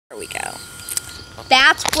we go.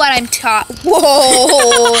 That's what I'm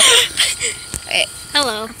Whoa! Wait.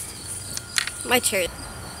 Hello. My turn.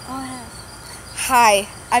 Hi.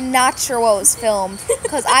 I'm not sure what was filmed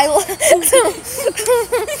because So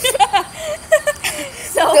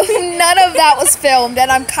none of that was filmed, and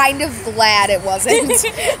I'm kind of glad it wasn't.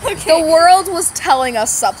 Okay. The world was telling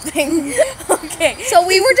us something. Okay. So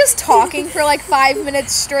we were just talking for like 5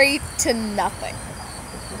 minutes straight to nothing.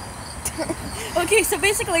 Okay, so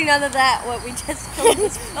basically none of that, what we just filmed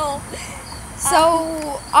was filmed.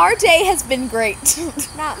 So our day has been great.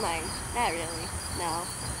 Not mine. Not really. No.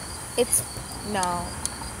 No.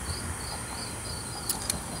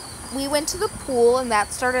 We went to the pool, and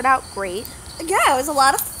that started out great. Yeah, it was a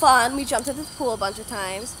lot of fun. We jumped into the pool a bunch of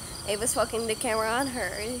times. Ava's fucking the camera on her.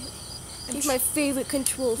 She's my favorite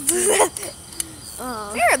control freak.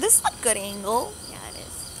 There, this is a good angle. Yeah, it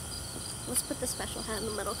is. Let's put the special hat in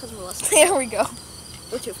the middle because we're less. There we go.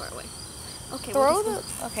 We're too far away. Okay.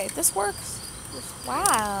 Okay, this works.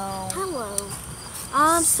 Wow. Hello.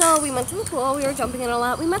 So we went to the pool. We were jumping in a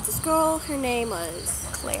lot. We met this girl. Her name was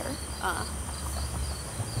Claire.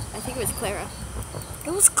 I think it was Clara.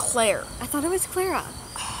 It was Claire. I thought it was Clara.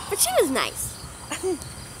 But she was nice.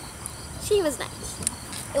 She was nice.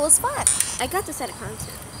 It was fun. I got this at a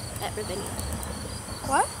concert at Ravinia.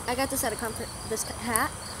 What? I got this at a concert. This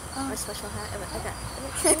hat. Or special hat. I got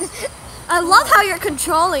it. I love how you're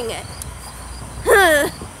controlling it.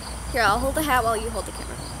 Here, I'll hold the hat while you hold the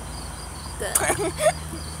camera. Good.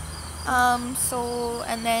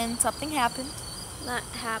 And then something happened. Not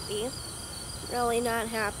happy. Really not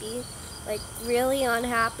happy. Like, really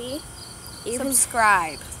unhappy.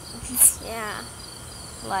 Subscribe. Yeah.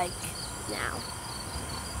 Like. Now.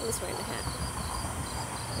 I'm just wearing a hat.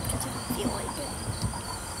 Because I feel like it.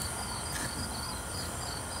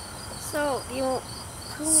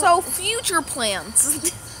 So, future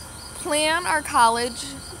plans. Plan our college.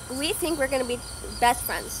 We think we're going to be best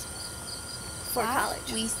friends for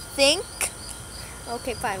college. We think.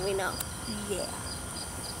 Okay, fine, we know. Yeah.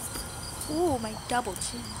 Ooh, my double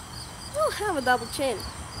chin. You don't have a double chin.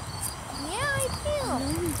 Yeah, I do. No,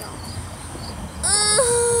 you don't.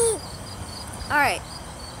 Alright.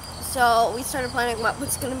 So, we started planning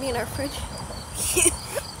what's going to be in our fridge.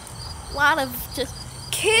 A lot of just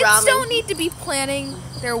kids ramen. Don't need to be planning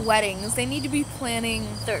their weddings. They need to be planning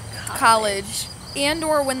their college and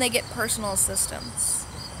or when they get personal assistants.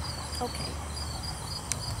 Okay.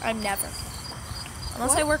 I'm never.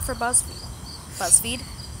 Unless I work for BuzzFeed. BuzzFeed?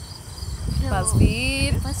 No.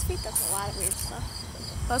 BuzzFeed. BuzzFeed does a lot of weird stuff.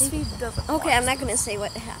 BuzzFeed doesn't. Okay, I'm not going to say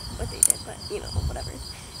what they did, but, you know, whatever.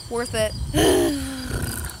 Worth it.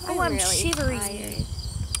 I'm really shivery. Tired.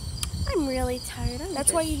 I'm really tired.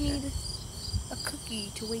 That's why you need a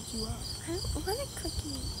cookie to wake you up. I don't want a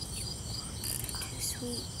cookie. Too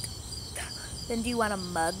sweet. Then do you want a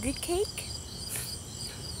mug cake?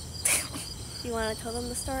 Do you want to tell them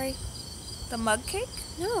the story? The mug cake?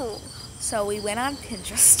 No. So we went on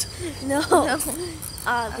Pinterest. No.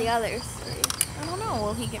 The other story. I don't know.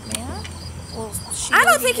 Will he get mad? I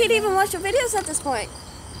don't think he'd even watch the videos at this point.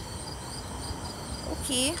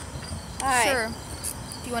 Okay. Right. Sure.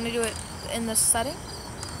 Do you want to do it in this setting?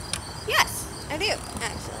 Yes, I do,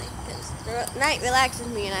 actually. Because the night relaxes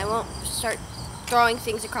me and I won't start throwing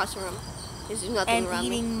things across the room. There's nothing around me.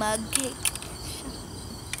 And eating mug cake.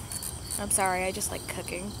 I'm sorry, I just like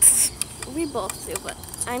cooking. We both do, but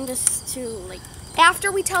I'm just too, like...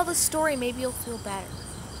 After we tell the story, maybe you'll feel better.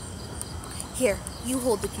 Here, you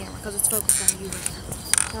hold the camera because it's focused on you right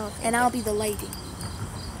now. Oh, and I'll be the lighting.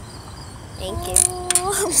 Thank you.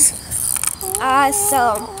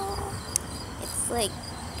 So, it's like...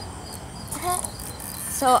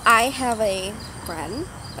 So, I have a friend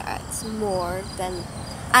that's more than...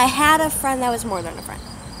 I had a friend that was more than a friend.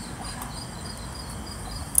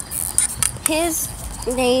 His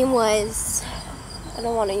name was... I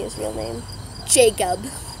don't want to use real name. Jacob.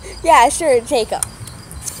 Yeah, sure, Jacob.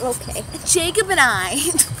 Okay. Jacob and I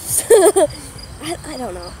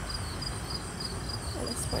don't know. At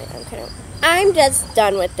this point, I'm just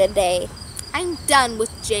done with the day. I'm done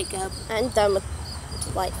with Jacob. I'm done with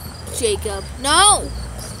life. Jacob. No!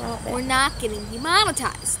 Stop it. We're not getting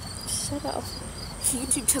demonetized. Shut up.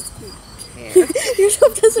 YouTube doesn't care.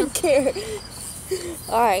 YouTube doesn't care.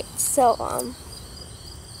 Alright, so,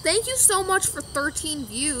 Thank you so much for 13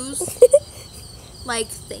 views. Like,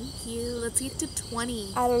 thank you. Let's get to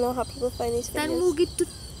 20. I don't know how people find these videos. Then we'll get to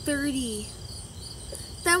 30.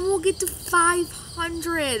 Then we'll get to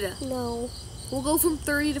 500. No. We'll go from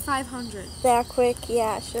 30 to 500. That quick?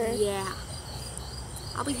 Yeah, sure. Yeah.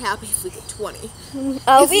 I'll be happy if we get 20.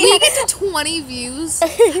 I'll If we get to 20 views,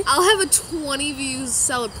 I'll have a 20 views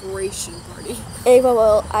celebration party. Ava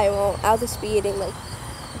will. I won't. I'll just be eating like.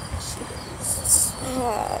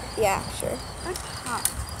 Yeah, sure.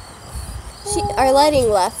 Our lighting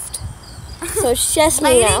left, so it's just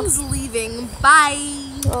me now. Lighting's leaving. Bye.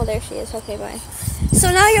 Oh, there she is. Okay, bye. So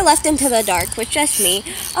now you're left into the dark with just me.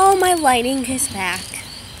 Oh, my lighting is back.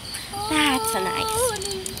 That's nice.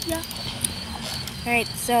 Alright,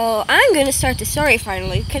 so I'm going to start the story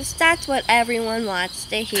finally, because that's what everyone wants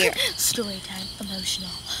to hear. Story time.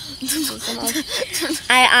 Emotional.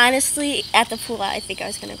 I honestly, at the pool, I think I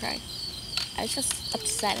was going to cry. I was just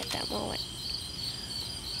upset at that moment.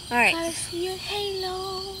 Alright. I see a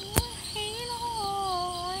halo,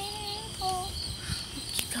 halo, halo.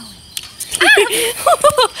 Keep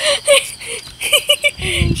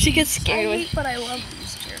going. She gets scared. But I love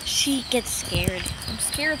these chairs. She gets scared. I'm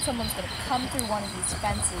scared someone's gonna come through one of these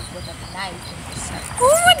fences with a knife and just start. Who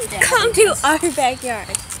would come to our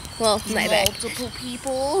backyard? Well, my back. Multiple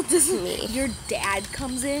people. Me. Your dad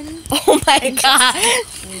comes in. Oh my god.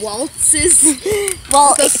 Waltzes.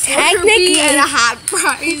 Well, the technically. and a hot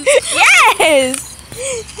prize. Yes!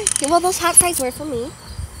 Well, those hot fries were for me.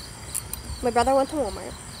 My brother went to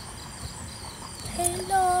Walmart.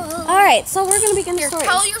 Hello. Alright, so we're going to begin the story.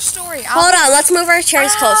 Tell your story. Hold on, let's move our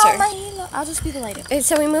chairs closer. My halo. I'll just be the lighter. And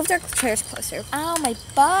so we moved our chairs closer. Ow, my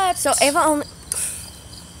butt. So Ava only...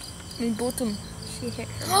 My bottom. She hit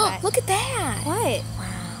her butt. Look at that. What?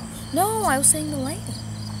 Wow. No, I was saying the lighting.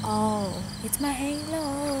 Oh. It's my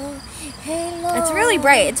halo. Halo. It's really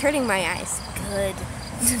bright. It's hurting my eyes. Good.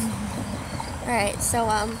 Alright, so,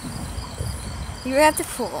 we were at the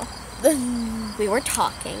pool. We were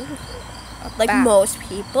talking. Like most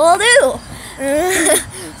people do.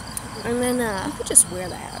 And then, You could just wear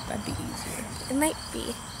the hat. That'd be easier. it might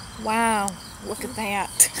be. Wow. Look at that.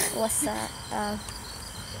 What's that?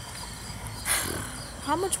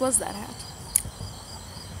 How much was that hat?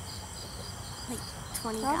 Like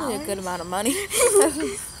 $20. Probably a good amount of money.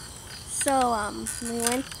 So, we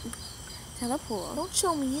went to the pool. Don't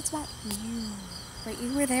show me. It's about you. But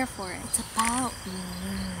you were there for it. It's about you.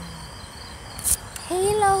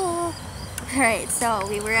 Halo. Alright, so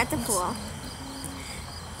we were at the pool.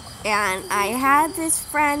 And I had this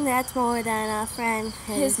friend that's more than a friend.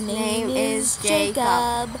 His name is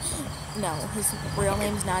Jacob. No, his real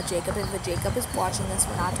name's not Jacob. If Jacob is watching this,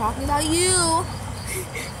 we're not talking about you.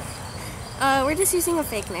 We're just using a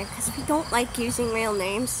fake name because we don't like using real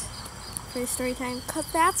names for the story time. Because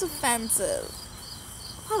that's offensive.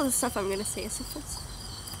 A lot of the stuff I'm going to say is offensive.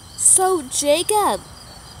 So, Jacob.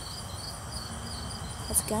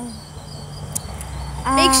 Let's go.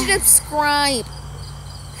 Make sure to subscribe.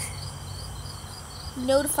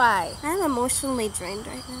 Notify. I'm emotionally drained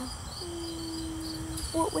right now.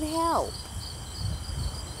 What would help?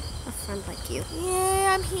 A friend like you.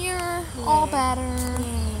 Yeah, I'm here. All better.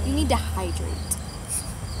 Yay. You need to hydrate.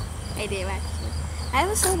 I do, actually. I have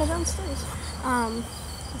a soda downstairs.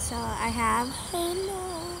 So I have...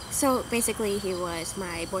 Hello. So basically he was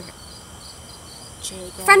my boyfriend.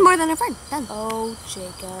 Jacob. Friend more than a friend. Done. Oh,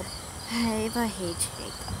 Jacob. I hate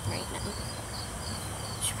Jacob right now.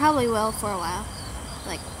 She probably will for a while.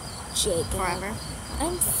 Like, Jacob. forever.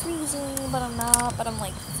 I'm freezing, but I'm not, but I'm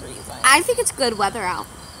like freezing. I think it's good weather out.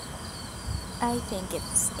 I think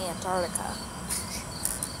it's Antarctica.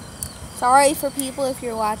 Sorry for people if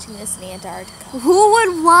you're watching this in Antarctica. Who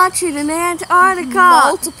would watch it in Antarctica?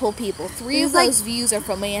 Multiple people. 3 of There's those views are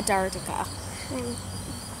from Antarctica.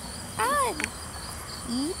 Ah.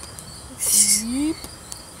 Eep. Eep.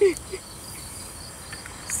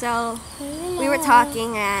 So, we were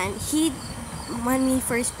talking, and when we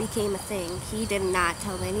first became a thing, he did not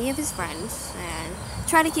tell any of his friends, and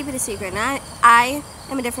tried to keep it a secret. And I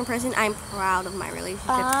am a different person. I'm proud of my relationship.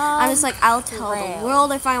 I'm just like, I'll tell the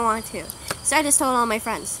world if I want to. So I just told all my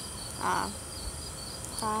friends.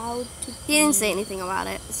 He didn't say anything about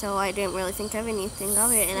it, so I didn't really think of anything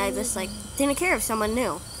of it, and I just like didn't care if someone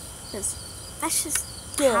knew, because that's just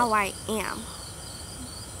how I am.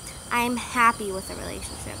 I'm happy with the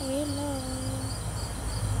relationship.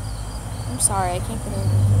 I'm sorry, I can't get over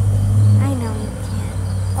it. I know you can.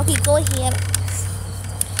 Okay, go ahead.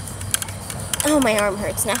 Oh, my arm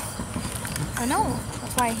hurts now. I know.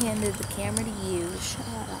 That's why I handed the camera to you. Shut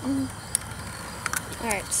up.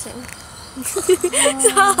 Alright, so.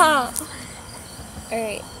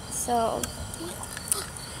 Alright, so.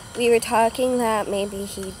 We were talking that maybe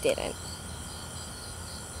he didn't.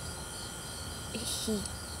 He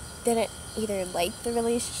didn't either like the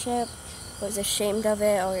relationship, was ashamed of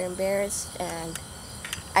it, or embarrassed, and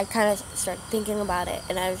I kind of started thinking about it,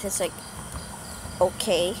 and I was just like,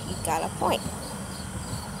 okay, you got a point.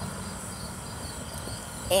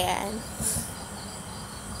 And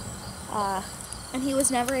he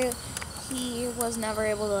was never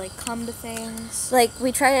able to like come to things. like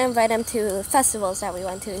we tried to invite him to festivals that we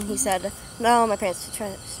went to, and he said no, my parents would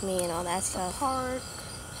trust me and all that stuff. Park.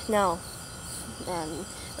 No. And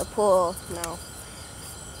the pool, no.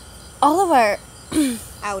 All of our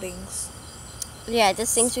Outings. yeah,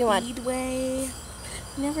 just things we want. Speedway.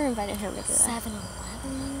 We never invited him to do that.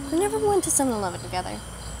 7-Eleven. We never went to 7-Eleven together.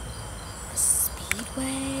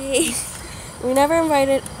 Speedway. We never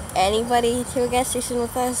invited anybody to a gas station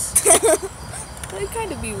with us. That'd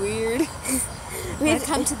kind of be weird. We'd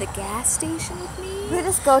come to the gas station with me? We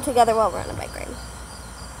just go together while we're on a bike ride.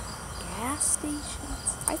 Gas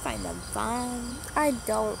stations? I find them fun. I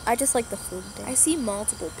don't. I just like the food there. I see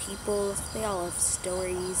multiple people. They all have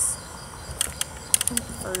stories.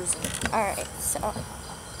 Alright, so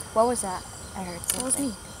what was that? I heard something. That was me.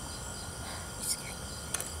 You scared me.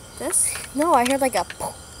 This? No, I heard like a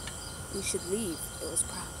poof. We should leave. It was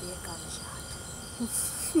probably a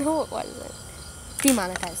gunshot. No, it wasn't.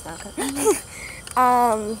 Demonetized now.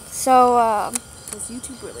 So, Does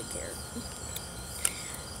YouTube really care?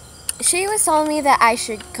 she was telling me that I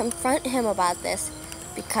should confront him about this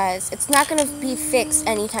because it's not going to be fixed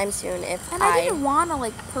anytime soon if And I didn't want to,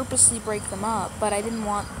 like, purposely break them up, but I didn't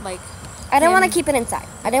want, like... I didn't want to keep it inside.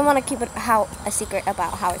 I didn't want to keep it a secret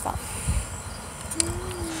about how I felt.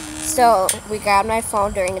 So, we grabbed my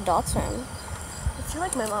phone during adult swim. I feel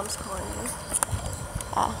like my mom's calling me.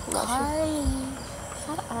 No, Carli.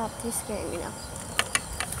 shut up. You're scaring me now.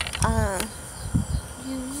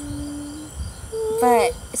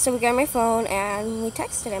 But, so we got my phone and we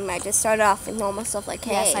texted him. I just started off with normal stuff like,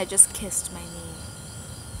 hey. Yes, I just kissed my knee.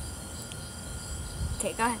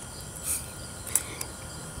 Okay, go ahead.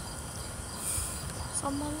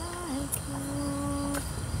 Someone like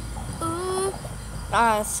you. Ooh.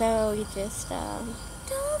 So we just,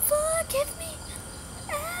 Don't forgive me.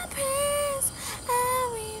 I promise I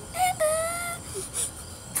remember.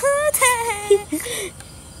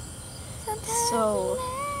 So,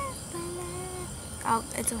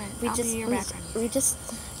 It's okay. we I'll just, be your background. we just,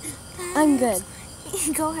 I'm good.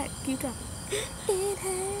 Go ahead. Keep talking. It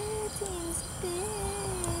hurts in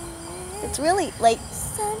spirit. It's really, like,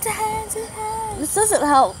 Sometimes it hurts, this doesn't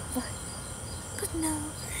help. but no.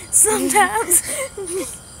 Sometimes.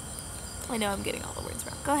 I know I'm getting all the words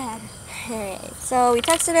wrong. Go ahead. Alright, so we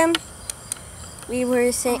texted him. We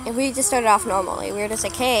were saying, we just started off normally. We were just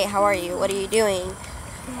like, hey, how are you? What are you doing?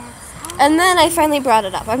 And then I finally brought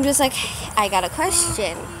it up. I'm just like, I got a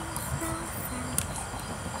question.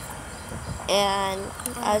 And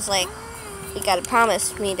I was like, you gotta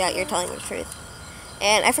promise me that you're telling the truth.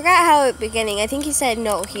 And I forgot how at the beginning, I think he said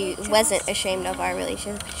no, he wasn't ashamed of our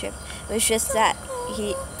relationship. It was just that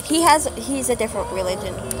he's a different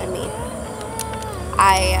religion than me.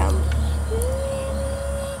 I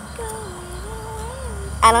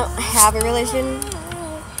don't have a religion.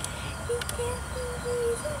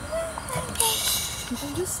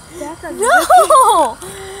 No!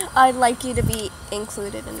 I'd like you to be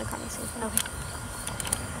included in the conversation. Okay.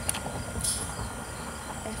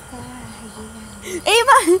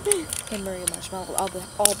 Ava! Hey, Maria Marshmallow,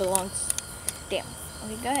 all belongs. Damn.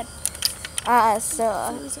 Okay, go ahead. So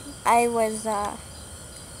I was,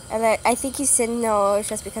 and I think he said no, it's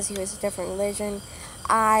just because he was a different religion.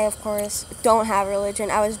 I, of course, don't have a religion.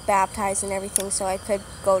 I was baptized and everything, so I could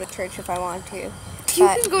go to church if I wanted to. You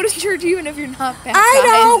can go to church even if you're not baptized. I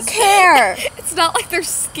don't care! It's not like they're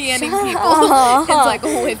scanning Shut people. up. It's like,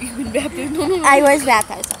 oh, have you been baptized? No. I was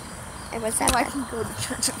baptized. I was So I baptized. can go to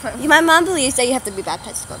church if I want. My mom believes that you have to be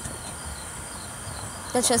baptized to go to church.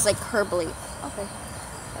 That's just like her belief. Okay.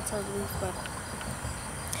 That's her belief, but...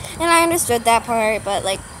 And I understood that part, but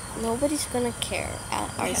like, nobody's gonna care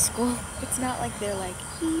at our school. It's not like they're like,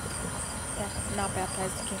 beep. Yeah, not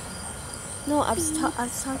baptized, you can't. No, I was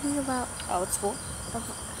talking about Oh, it's school?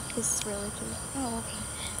 his religion. Oh, okay.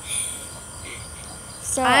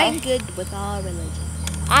 So I'm good with all religion.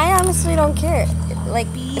 I honestly don't care. Like,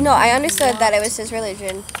 no, I understood that it was his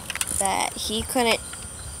religion, that he couldn't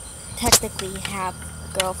technically have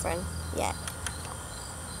a girlfriend yet.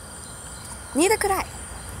 Neither could I.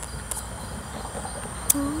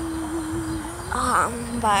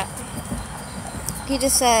 But he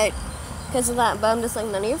just said, because of that, but I'm just like,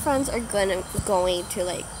 none of your friends are going to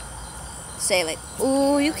like, say like,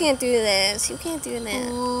 ooh, you can't do this, you can't do that.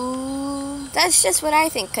 Ooh. That's just what I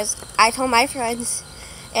think, because I told my friends,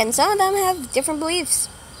 and some of them have different beliefs.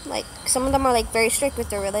 Like, some of them are like very strict with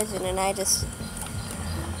their religion, and I just,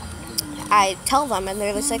 I tell them, and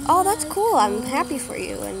they're just like, oh, that's cool, I'm happy for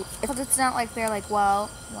you. And But it's not like they're like, well,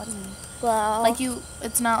 what do you... well, Like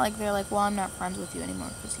it's not like they're like, well, I'm not friends with you anymore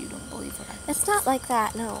because you don't believe what I believe. it's not like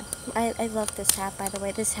that, no. I love this hat, by the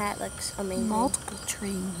way. This hat looks amazing. Multiple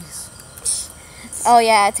trees. Oh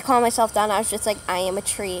yeah, to calm myself down, I was just like, I am a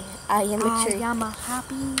tree. I am a tree. I am a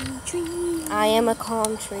happy tree. I am a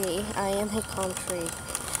calm tree. I am a calm tree.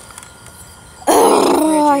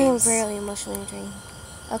 I am very emotionally drained.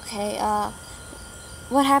 Okay,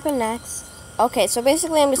 what happened next? Okay, so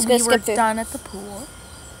basically I'm just going to skip through. We were done at the pool.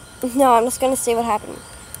 No, I'm just going to say what happened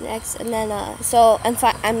next. And then, so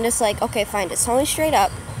I'm just like, okay, fine, just tell me straight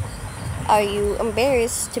up. Are you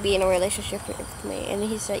embarrassed to be in a relationship with me? And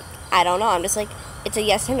he's like, I don't know. I'm just like, it's a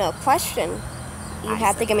yes or no question. You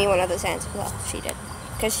have to give me one of those answers. Well, she did.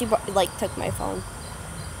 Because she, like, took my phone.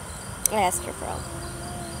 I asked her for help.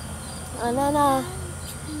 And then,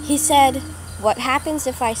 he said, what happens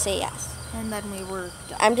if I say yes? And then we were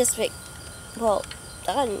done. I'm just like, well,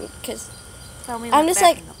 done, because I'm just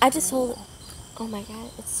like, I just told, oh my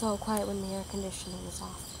god, it's so quiet when the air conditioning is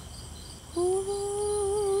off.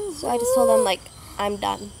 So I just told him, like, I'm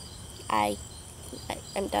done. I'm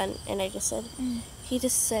done. And I just said, he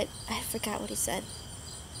just said, I forgot what he said.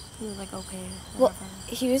 He was like, okay, whatever. Well,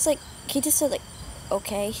 he was like, he just said, like,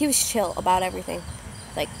 okay. He was chill about everything.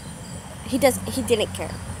 Like, he didn't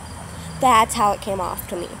care. That's how it came off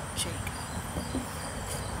to me.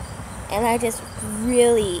 And I just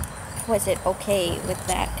really wasn't okay with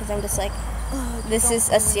that, because I'm just like, this is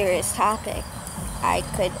a serious topic. I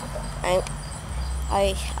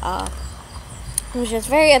was just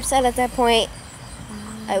very upset at that point.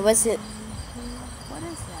 I wasn't. What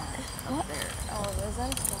is that? What? Oh, is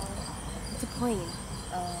that a star? It's a plane.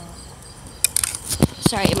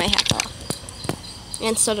 Sorry, my hat fell off.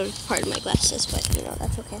 And so did part of my glasses, but you know,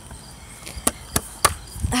 that's okay.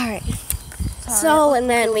 Alright. So, and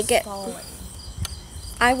then we get.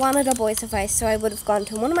 I wanted a boy's advice, so I would have gone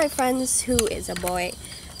to one of my friends who is a boy.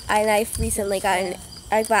 And I've recently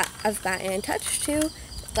I've gotten in touch too.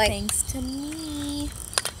 Like, thanks to me.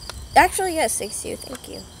 Actually, yes, thanks to you. Thank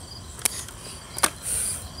you.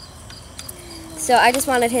 So I just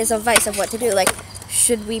wanted his advice of what to do. Like,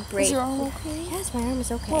 should we break? Is your arm okay? Yes, my arm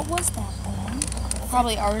is okay. What was that then?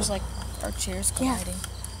 Probably ours, like our chairs colliding.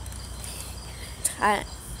 Yeah.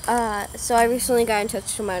 So I recently got in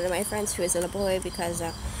touch with one of my friends who isn't a boy, because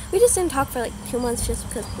we just didn't talk for like 2 months just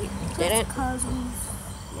because we didn't. Because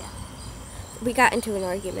we got into an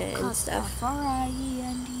argument and stuff.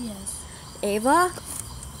 F-R-I-E-N-D-S. Ava?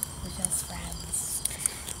 We're just friends.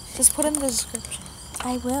 Just put in the description.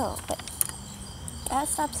 I will, but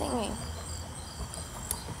stop singing.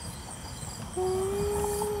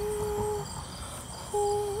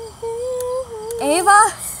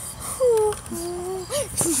 Ava?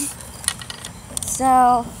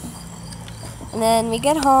 So, and then we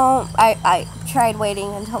get home. I tried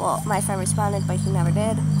waiting until my friend responded, but he never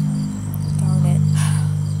did. Darn it.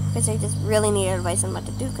 Because I just really needed advice on what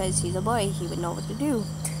to do, because he's a boy, he would know what to do.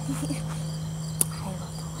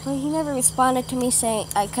 But he never responded to me saying,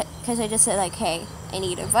 because I just said, like, hey, I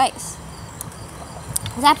need advice.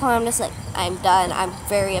 At that point, I'm just like, I'm done. I'm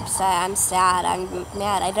very upset. I'm sad. I'm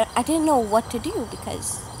mad. I didn't know what to do,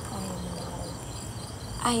 because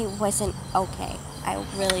I wasn't okay. I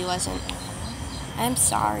really wasn't. I'm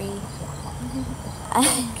sorry.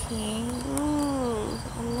 Okay.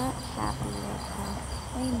 I'm not happy right now.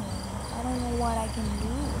 I know. I don't know what I can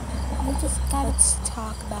do. You just gotta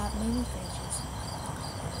talk about mini fridges.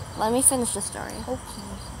 Let me finish the story. Okay.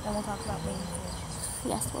 Then we'll talk about mini fridges.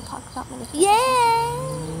 Yes, we'll talk about mini fridges.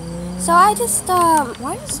 Yeah. So I just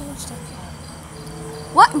Why does so much stuff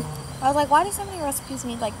come? What? I was like, why do so many recipes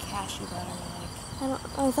need like cashew butter? I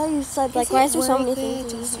thought you said, like, why is there so many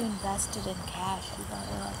things? Just to invest it in cashew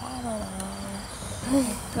butter? Like, I don't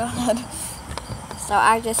know. God. So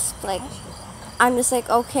I just, like, I'm just like,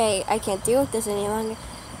 okay, I can't deal with this any longer.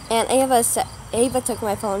 And Ava took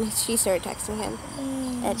my phone. She started texting him.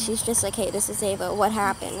 And she's just like, hey, this is Ava. What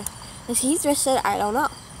happened? And he just said, I don't know.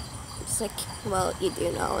 It's like, well, you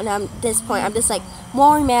do know. And at this point, I'm just like,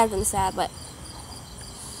 more mad than sad, but.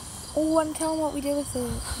 Oh, and tell them what we did with the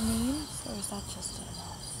names? Or is that just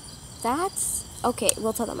enough? That's okay.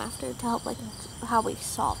 We'll tell them after to help, like, how we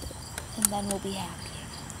solved it. And then we'll be happy.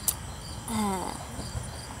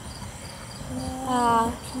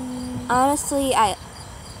 Honestly, I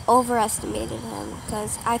overestimated him,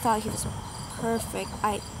 because I thought he was perfect.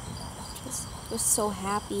 I just was so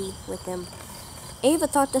happy with him. Ava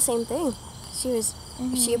thought the same thing.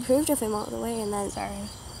 She approved of him all the way, and then. Sorry.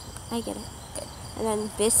 I get it. And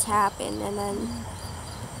then this happened, and then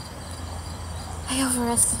I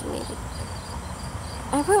overestimated.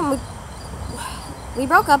 We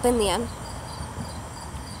broke up in the end.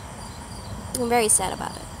 I'm very sad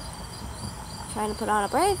about it. Trying to put on a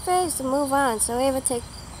brave face and move on. So Ava, take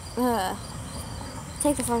the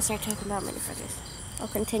phone and start talking about mini fridges. I'll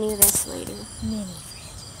continue this later. Mini fridges.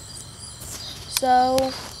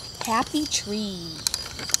 So, happy tree.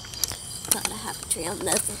 Not a happy tree. I'll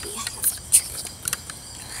never be a happy tree.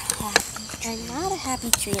 I'm not a happy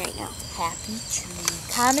tree right now. Happy tree.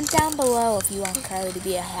 Comment down below if you want Carli to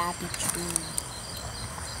be a happy tree.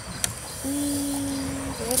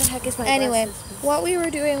 Where the heck is my Anyway, glasses? what we were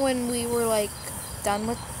doing when we were like done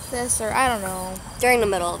with this, or I don't know. During the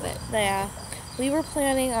middle of it. Yeah. We were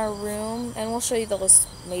planning our room, and we'll show you the list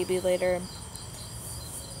maybe later.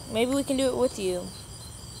 Maybe we can do it with you.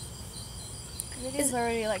 It is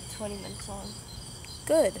already like 20 minutes long.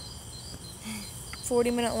 Good.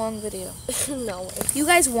 40-minute long video. No way. You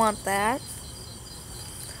guys want that?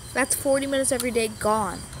 That's 40 minutes every day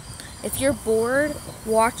gone. If you're bored,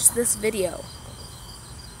 watch this video.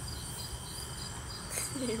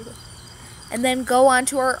 And then go on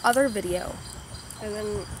to our other video. And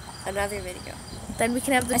then another video. Then we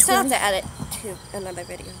can have the I still have to edit to another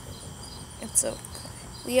video. It's okay.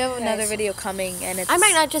 We have another video coming, and it's... I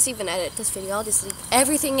might not just even edit this video. I'll just leave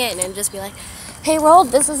everything in and just be like, hey,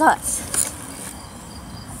 world, this is us.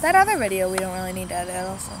 That other video we don't really need to edit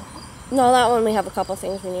also. No, that one we have a couple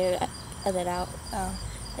things we need to edit out. Oh.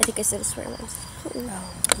 I think I said a swear words.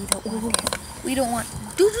 Oh, we don't want it. We don't want...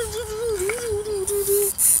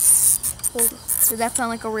 Does that sound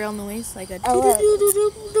like a real noise? Like a...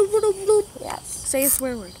 Yes. Say a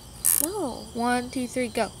swear word. No. 1, 2, 3,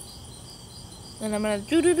 go. And I'm gonna...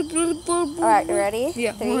 Alright, you ready?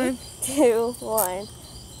 Yeah. 3, 1, 2, 1.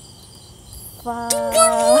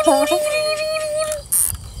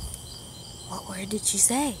 What word did she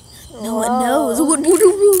say? No Whoa. one knows. You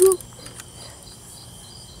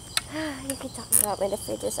can talk about my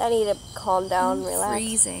fridges. I need to calm down, relax.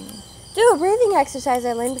 Freezing. Do a breathing exercise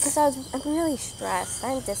I learned because I'm really stressed.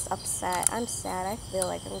 I'm just upset. I'm sad. I feel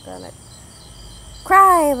like I'm gonna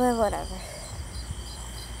cry, but whatever.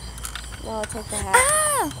 No, take the hat.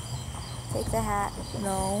 Ah! Take the hat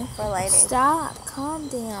No. for lighting. Stop. Calm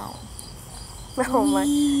down. Oh my.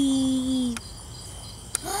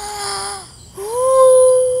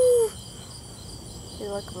 You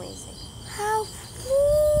look amazing. How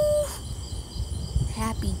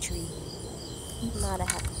happy tree. Not a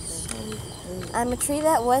happy tree. I'm a tree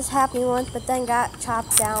that was happy once, but then got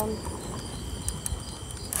chopped down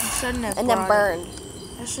Shouldn't have and then burned.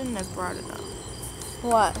 I shouldn't have brought it up.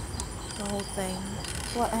 What? The whole thing.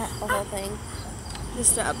 What? The whole thing?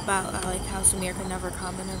 Just about like how Samir could never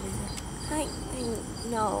come and everything.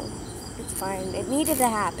 No, it's fine. It needed to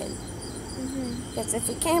happen. Because if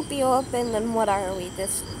we can't be open, then what are we?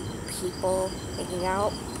 Just people hanging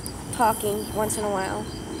out, talking once in a while.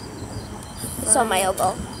 It's on my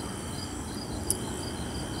elbow.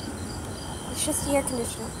 It's just the air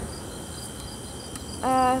conditioner.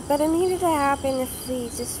 But it needed to happen if you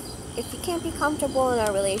can't be comfortable in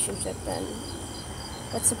our relationship, then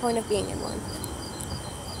what's the point of being in one?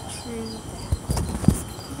 True.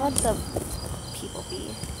 Let the people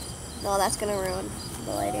be. No, that's gonna ruin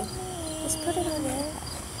the lighting. Just put it on there.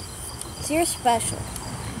 So you're special.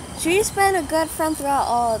 She's been a good friend throughout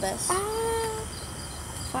all of this.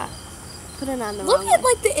 Fuck. Put it on the Look wrong at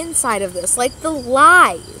way. like the inside of this, like the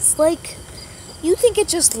lies. Like you think it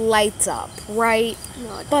just lights up, right?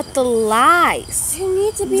 No, it But the lies. there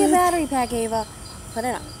needs to be a battery pack, Ava. Put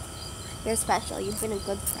it on. You're special. You've been a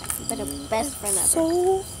good friend. You've been a best friend ever.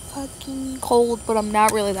 So fucking cold, but I'm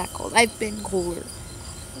not really that cold. I've been colder.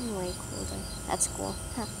 I'm way colder. That's cool.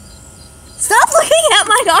 Huh. Stop looking at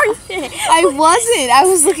my armpit. I wasn't. I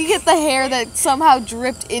was looking at the hair that somehow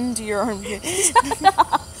dripped into your armpit.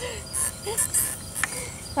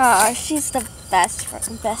 Aw, she's the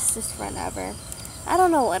bestest friend ever. I don't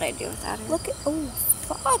know what I'd do without her. Look at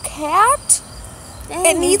fuck, hat. Dang.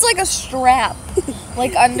 It needs like a strap,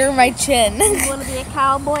 like under my chin. You want to be a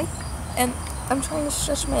cowboy? And I'm trying to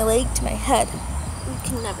stretch my leg to my head. You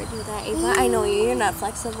can never do that, Ava. I know you. You're not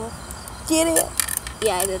flexible. Get it?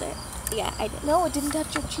 Yeah, I did it. Yeah, I did. No, it didn't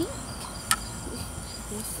touch your cheek.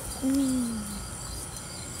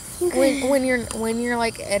 When you're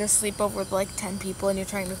like at a sleepover with like 10 people and you're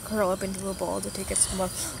trying to curl up into a ball to take as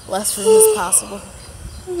much less room as possible.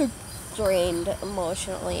 Drained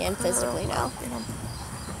emotionally and physically now.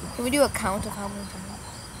 Can we do a count of how many times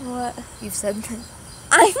What? you've said that?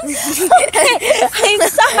 I'm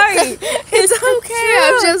sorry. It's okay.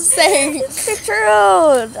 I'm just saying. It's the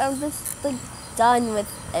truth. I'm just like done with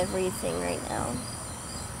everything right now.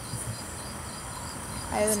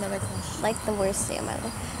 I have another question. Like the worst day of my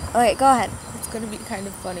life. Okay, go ahead. It's gonna be kind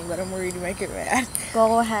of funny, but I'm worried you might get mad.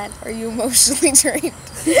 Go ahead. Are you emotionally drained?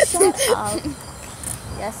 Shut up.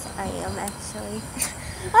 Yes, I am actually.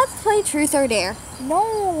 Let's play Truth or Dare.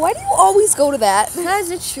 No, why do you always go to that?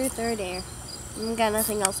 Because it's Truth or Dare. I've got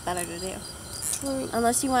nothing else better to do.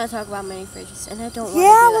 Unless you want to talk about mini fridges, and I don't want to do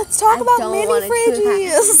that. Let's talk I about don't mini wanna do that.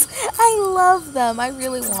 fridges. I love them. I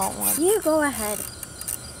really want one. You go ahead.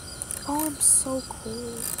 Oh, I'm so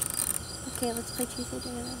cool. Okay, let's play Truth or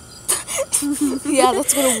Dare then. Yeah,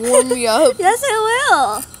 that's gonna warm me up. Yes, it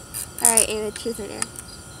will. Alright, Ava, Truth or Dare?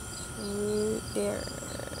 Dare.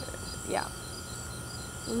 Yeah.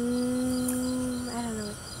 I don't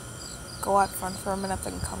know. Go out front for a minute,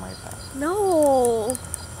 then come right back. No.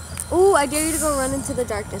 Ooh, I dare you to go run into the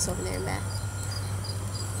darkness over there and back.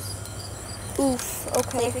 Oof.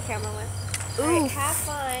 Okay. Take the camera with. Oof. Alright, have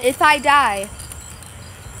fun. If I die.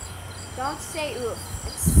 Don't say oof.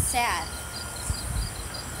 It's sad.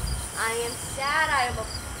 I am sad. I am a...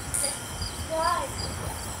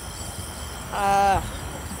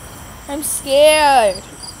 I'm scared.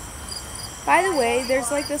 By the way, there's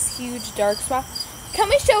like this huge dark spot. Can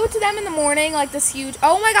we show it to them in the morning? Like this huge...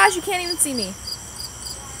 Oh my gosh, you can't even see me.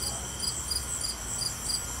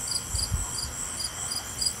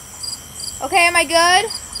 Okay, am I good?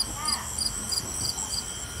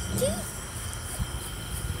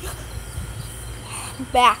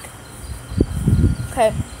 Back.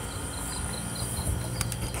 Okay.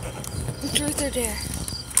 Truth or dare?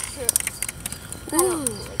 Ooh.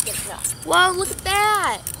 Like it's not. Whoa, look at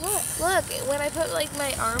that. Look, when I put like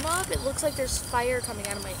my arm up, it looks like there's fire coming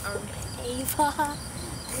out of my arm. Ava.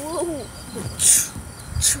 Whoa.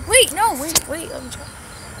 Wait, no, wait. I'm trying.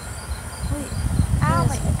 Wait. Ow,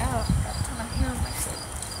 my turn my hair on my face.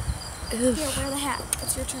 Here, wear the hat.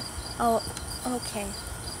 It's your turn. Oh, okay.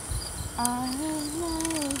 I love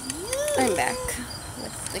you. I'm back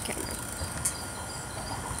with the camera.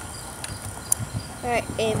 Alright,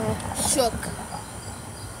 Ava. Shook.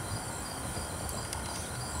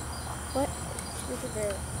 What? Truth or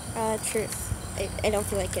dare? Truth. I don't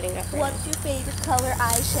feel like getting up right What's your favorite color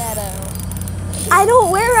eyeshadow? now. I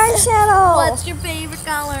don't wear eyeshadow! What's your favorite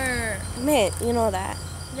color? Mint, you know that.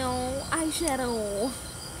 No, eyeshadow.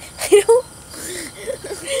 I don't...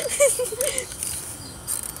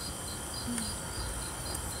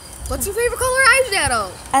 What's your favorite color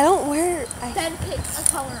eyeshadow? I don't wear... Then pick a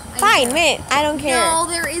color. Fine, mint. I don't care. No,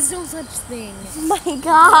 there is no such thing. My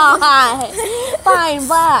God. Fine,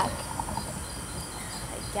 black.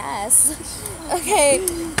 I guess. Okay.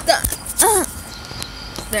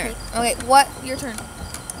 There. Okay, what? Your turn.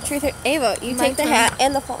 Truth or... Ava, you My take the turn. hat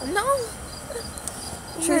and the phone. No.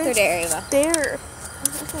 Truth or dare, Ava? Dare.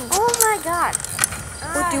 Oh my God.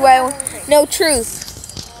 What do I want? No,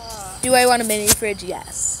 truth. Do I want a mini fridge?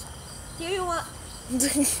 Yes. Do you want...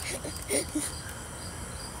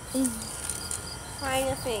 Trying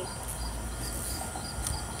to think.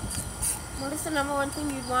 What is the number one thing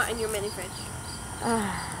you'd want in your mini fridge?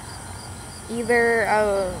 Either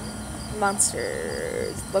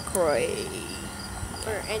Monsters, LaCroix,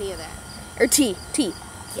 Or any of that. or tea. Tea?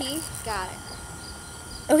 Got it.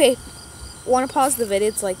 Okay, want to pause the video?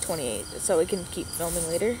 It's like 28, so we can keep filming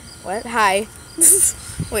later. What? Hi.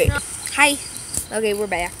 Wait. No. Hi. Okay, we're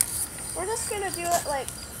back. We're just going to do it like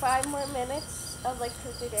 5 more minutes of like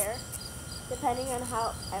Truth or Dare, depending on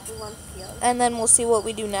how everyone feels. And then we'll see what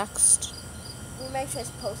we do next. We might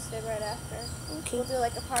just post it right after. Okay. We'll do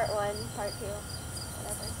like a part 1, part 2,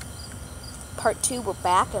 whatever. Part 2, we're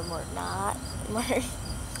back and we're not. We're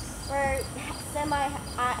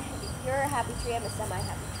you're a happy tree, I'm a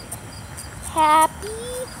semi-happy tree. Happy.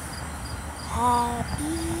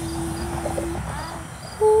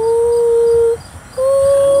 Ooh.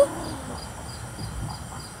 Ooh.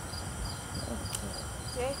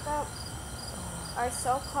 Jacob, our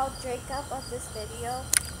so-called Jacob of this video,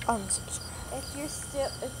 Unsubscribe.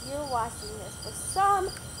 if you're watching this for some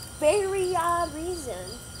very odd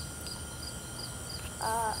reason,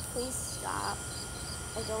 please stop.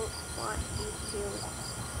 I don't want you to.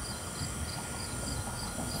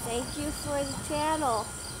 Thank you for the channel,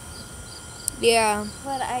 Yeah.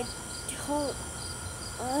 but I don't.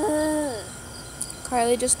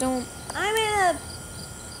 Carly, just don't. I'm in a.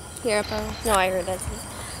 Here, Papa. No, I heard that too.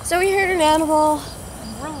 So we heard an animal.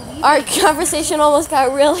 Our Our conversation almost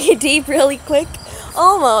got really deep, really quick,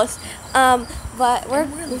 almost. But we're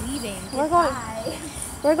leaving.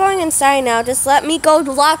 we're going inside now. Just let me go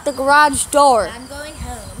to lock the garage door. I'm going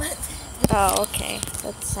home. Oh, okay.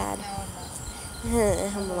 That's sad. No,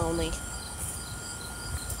 I'm not. I'm lonely.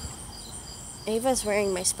 Ava's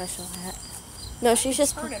wearing my special hat. No, she's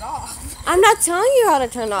just... Turn it off. I'm not telling you how to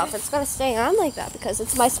turn it off. It's going to stay on like that because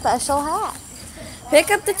it's my special hat. Pick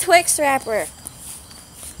up the Twix wrapper.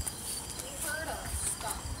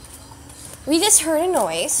 We just heard a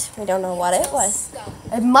noise. We don't know what it was.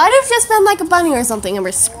 It might have just been like a bunny or something, and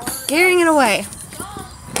we're scaring it away.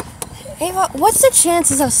 Ava, what's the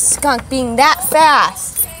chances of skunk being that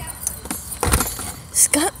fast?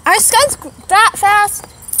 Are skunks that fast?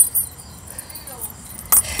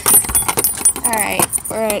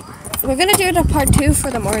 Alright. We're going to do the part 2 for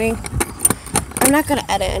the morning. I'm not going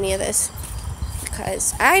to edit any of this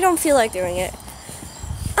because I don't feel like doing it.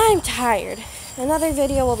 I'm tired. Another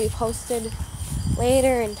video will be posted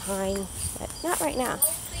later in time, but not right now.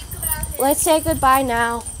 Let's say goodbye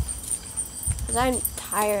now because I'm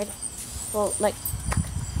tired. Well, like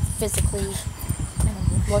physically,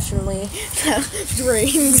 emotionally,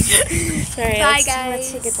 drained. Bye, guys. Let's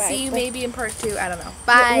say goodbye. See you maybe in part 2. I don't know.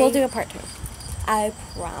 Bye. We'll do a part 2. I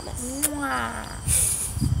promise. Mwah.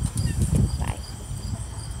 Bye.